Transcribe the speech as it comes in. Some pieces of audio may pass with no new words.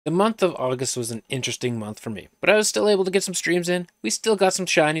The month of August was an interesting month for me, but I was still able to get some streams in. We still got some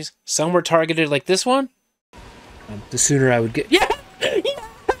shinies. Some were targeted like this one. The sooner I would get... Yeah!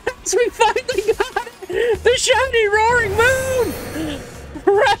 Yes! We finally got it! The shiny roaring moon!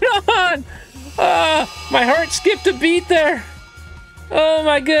 Right on! My heart skipped a beat there. Oh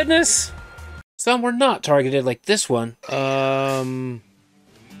my goodness. Some were not targeted like this one.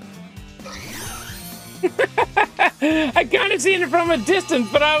 I kind of seen it from a distance,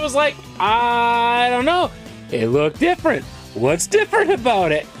 but I was like, I don't know. It looked different. What's different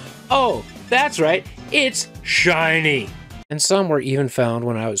about it? Oh, that's right. It's shiny. And some were even found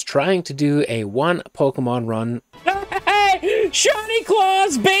when I was trying to do a one Pokemon run. Hey, shiny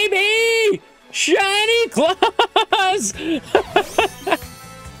claws, baby! Shiny claws!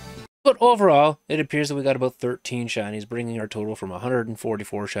 But overall, it appears that we got about 13 shinies, bringing our total from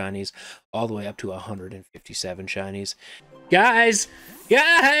 144 shinies all the way up to 157 shinies. Guys!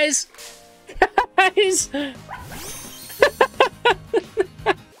 Guys! Guys!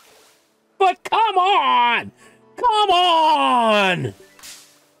 But come on! Come on!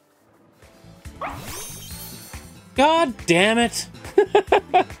 God damn it.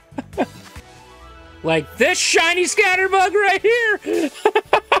 Like this shiny scatterbug right here!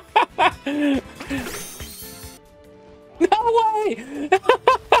 No way!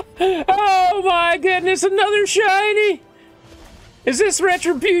 Oh my goodness, another shiny! Is this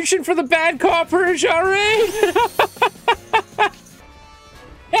retribution for the bad copper, Jarray?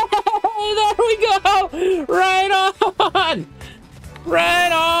 Hey, there we go! Right on!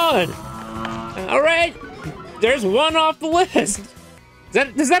 Right on! Alright, there's one off the list. Is that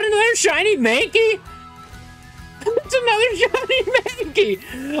another shiny Mankey? It's another shiny Mankey!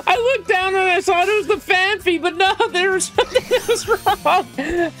 I looked down and I thought it was the Phanpy, but no, there was something that was wrong.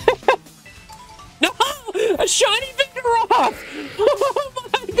 No! A shiny Vigoroth! Oh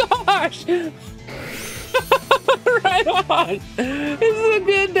my gosh! Right on! This is a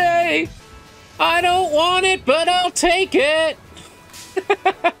good day! I don't want it, but I'll take it!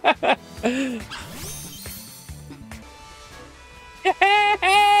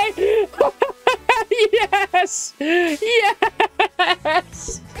 Hey! Yes! Yes!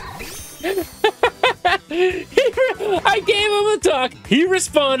 I gave him a talk, he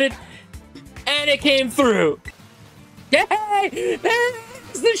responded, and it came through. Yay!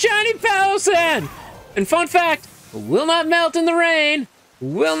 There's the shiny Palossand! And fun fact, will not melt in the rain.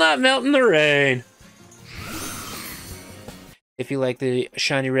 Will not melt in the rain. If you like the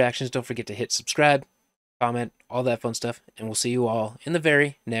shiny reactions, don't forget to hit subscribe, comment, all that fun stuff, and we'll see you all in the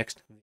very next video.